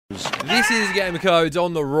This is Game of Codes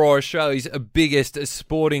on the Raw, Australia's biggest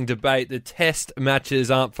sporting debate. The test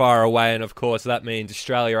matches aren't far away, and of course that means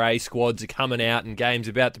Australia A squads are coming out and games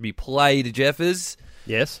about to be played, Jeffers.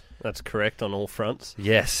 Yes, that's correct on all fronts.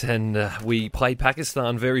 Yes, and we play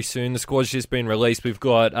Pakistan very soon. The squad's just been released. We've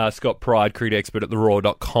got Scott Pride, cricket expert at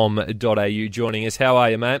theraw.com.au, joining us. How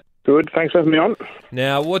are you, mate? Good, thanks for having me on.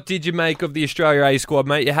 Now, what did you make of the Australia A squad,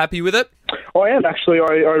 mate? You happy with it? I am, actually.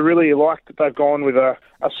 I really like that they've gone with a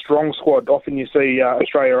strong squad. Often you see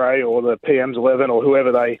Australia A or the PM's 11 or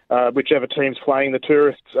whoever whichever team's playing the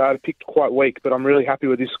tourists, picked quite weak, but I'm really happy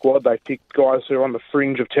with this squad. They've picked guys who are on the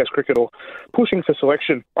fringe of Test cricket or pushing for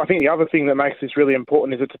selection. I think the other thing that makes this really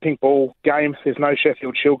important is it's a pink ball game. There's no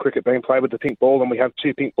Sheffield Shield cricket being played with the pink ball, and we have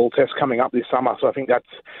 2 pink ball tests coming up this summer, so I think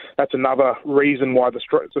that's another reason why the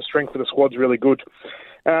strength of the squad's really good.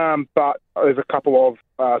 But there's a couple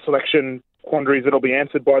of selection quandaries that'll be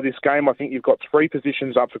answered by this game. I think you've got 3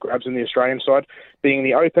 positions up for grabs in the Australian side, being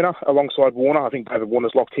the opener alongside Warner. I think David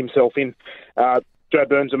Warner's locked himself in. Joe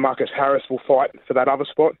Burns and Marcus Harris will fight for that other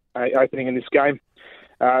spot opening in this game.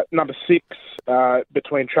 Number 6,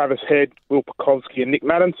 between Travis Head, Will Pucovski and Nick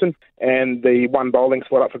Maddinson, and the one bowling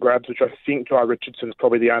spot up for grabs, which I think Jai Richardson's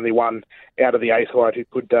probably the only one out of the A side who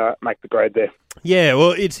could make the grade there. Yeah,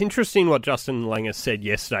 well, it's interesting what Justin Langer said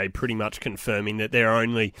yesterday, pretty much confirming that there are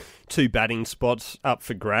only 2 batting spots up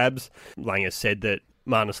for grabs. Langer said that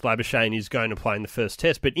Marnus Labuschagne is going to play in the first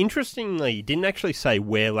test, but interestingly, he didn't actually say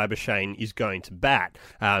where Labuschagne is going to bat.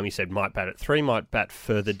 He said might bat at 3, might bat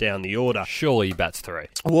further down the order. Surely he bats 3.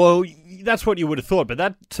 Well, that's what you would have thought, but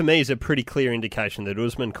that to me is a pretty clear indication that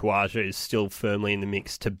Usman Khawaja is still firmly in the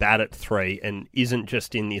mix to bat at 3 and isn't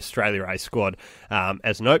just in the Australia A squad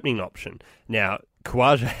as an opening option. Now,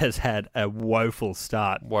 Khawaja has had a woeful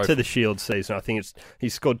start to the Shield season. I think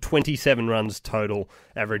he's scored 27 runs total,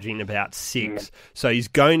 averaging about 6. So he's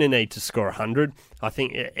going to need to score 100. I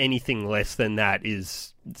think anything less than that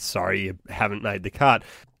is, sorry, you haven't made the cut.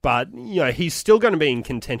 But, he's still going to be in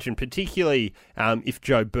contention, particularly if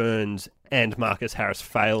Joe Burns and Marcus Harris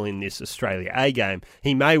fail in this Australia A game.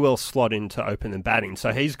 He may well slot in to open the batting.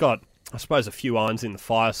 So he's got, I suppose, a few irons in the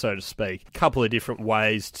fire, so to speak. A couple of different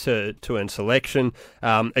ways to earn selection.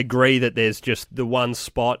 Agree that there's just the one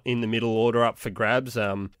spot in the middle order up for grabs.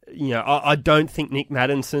 I don't think Nick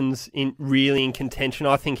Maddinson's really in contention.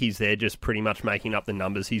 I think he's there just pretty much making up the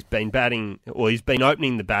numbers. He's been opening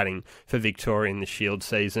the batting for Victoria in the Shield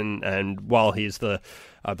season, and while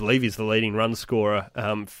I believe he's the leading run scorer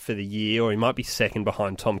for the year, or he might be second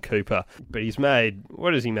behind Tom Cooper. But he's made,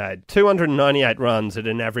 298 runs at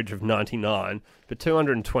an average of 99, but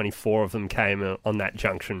 224 of them came on that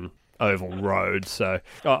Junction Oval Road. So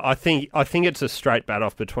I think it's a straight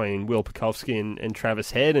bat-off between Will Pucovski and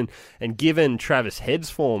Travis Head. And given Travis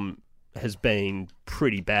Head's form has been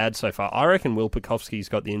pretty bad so far, I reckon Will Pucovski's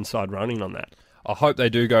got the inside running on that. I hope they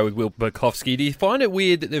do go with Will Pucovski. Do you find it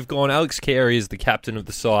weird that they've gone Alex Carey as the captain of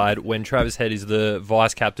the side when Travis Head is the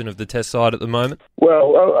vice-captain of the Test side at the moment?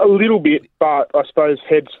 Well, a little bit, but I suppose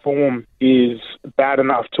Head's form is bad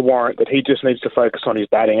enough to warrant that he just needs to focus on his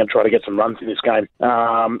batting and try to get some runs in this game.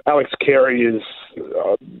 Alex Carey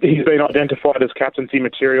he's been identified as captaincy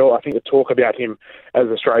material. I think the talk about him as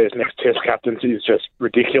Australia's next Test captain is just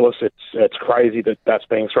ridiculous. It's crazy that that's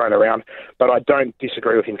being thrown around, but I don't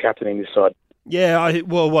disagree with him captaining this side. Yeah,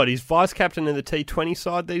 he's vice-captain in the T20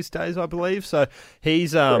 side these days, I believe. So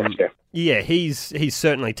he's he's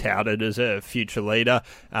certainly touted as a future leader.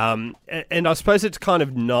 And I suppose it's kind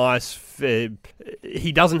of nice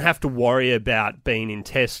he doesn't have to worry about being in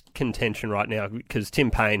Test contention right now because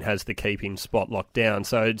Tim Payne has the keeping spot locked down.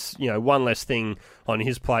 So it's, one less thing on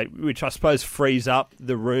his plate, which I suppose frees up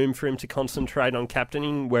the room for him to concentrate on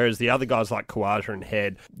captaining, whereas the other guys like Khawaja and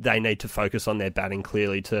Head, they need to focus on their batting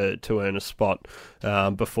clearly to earn a spot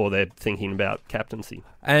before they're thinking about captaincy.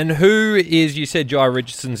 And who is, you said Jai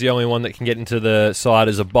Richardson's the only one that can get into the side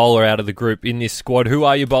as a bowler out of the group in this squad. Who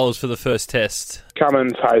are your bowlers for the first test?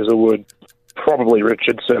 Cummins, Hazelwood, probably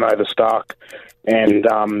Richardson over Stark, and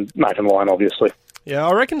Nathan Lyon, obviously. Yeah,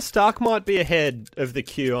 I reckon Stark might be ahead of the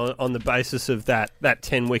queue on the basis of that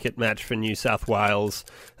 10-wicket match for New South Wales.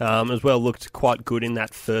 As well, looked quite good in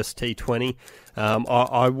that first T20.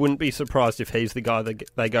 I wouldn't be surprised if he's the guy that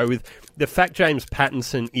they go with. The fact James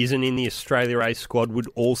Pattinson isn't in the Australia A squad would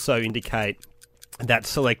also indicate that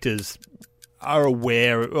selectors are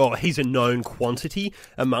aware, or he's a known quantity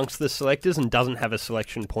amongst the selectors and doesn't have a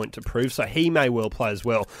selection point to prove, so he may well play as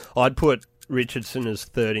well. I'd put Richardson as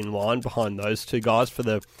third in line behind those two guys for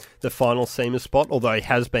the final seamer spot, although he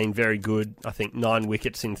has been very good. I think 9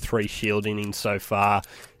 wickets in 3 Shield innings so far.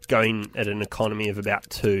 going at an economy of about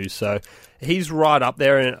 2. So he's right up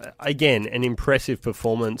there. And again, an impressive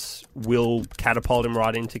performance will catapult him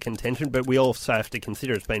right into contention. But we also have to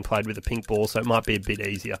consider it's been played with a pink ball, so it might be a bit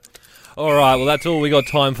easier. All right, well, that's all we got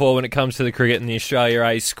time for when it comes to the cricket and the Australia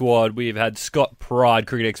A squad. We've had Scott Pride,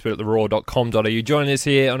 cricket expert at theraw.com.au, joining us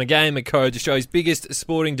here on A Game of Codes, Australia's biggest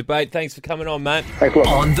sporting debate. Thanks for coming on, mate. Thanks a lot.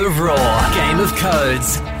 On The Raw, Game of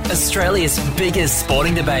Codes, Australia's biggest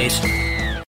sporting debate.